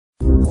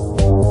Hi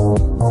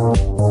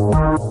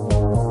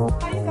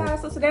you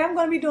guys, so today I'm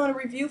going to be doing a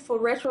review for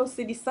Retro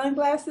City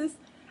sunglasses.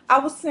 I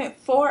was sent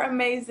 4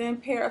 amazing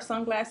pair of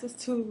sunglasses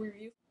to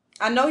review.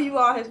 I know you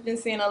all have been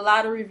seeing a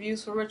lot of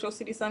reviews for Retro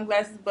City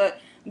sunglasses,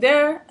 but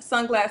their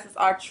sunglasses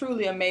are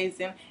truly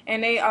amazing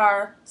and they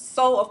are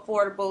so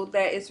affordable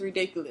that it's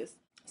ridiculous.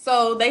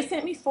 So they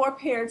sent me 4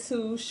 pair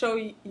to show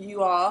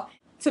you all.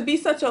 To be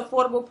such an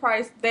affordable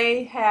price,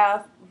 they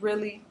have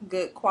really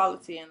good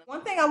quality in them.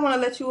 One thing I want to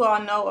let you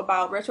all know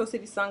about Retro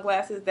City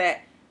sunglasses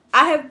that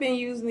I have been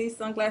using these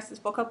sunglasses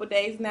for a couple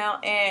days now,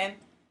 and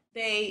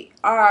they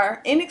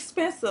are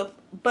inexpensive,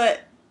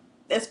 but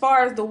as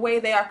far as the way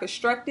they are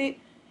constructed,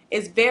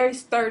 it's very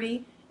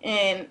sturdy,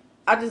 and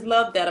I just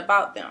love that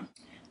about them.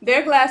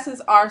 Their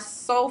glasses are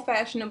so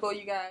fashionable,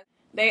 you guys.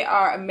 They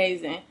are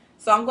amazing.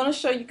 So I'm going to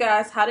show you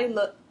guys how they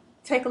look.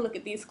 Take a look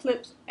at these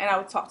clips, and I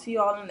will talk to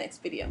you all in the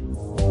next video.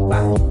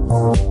 Bye.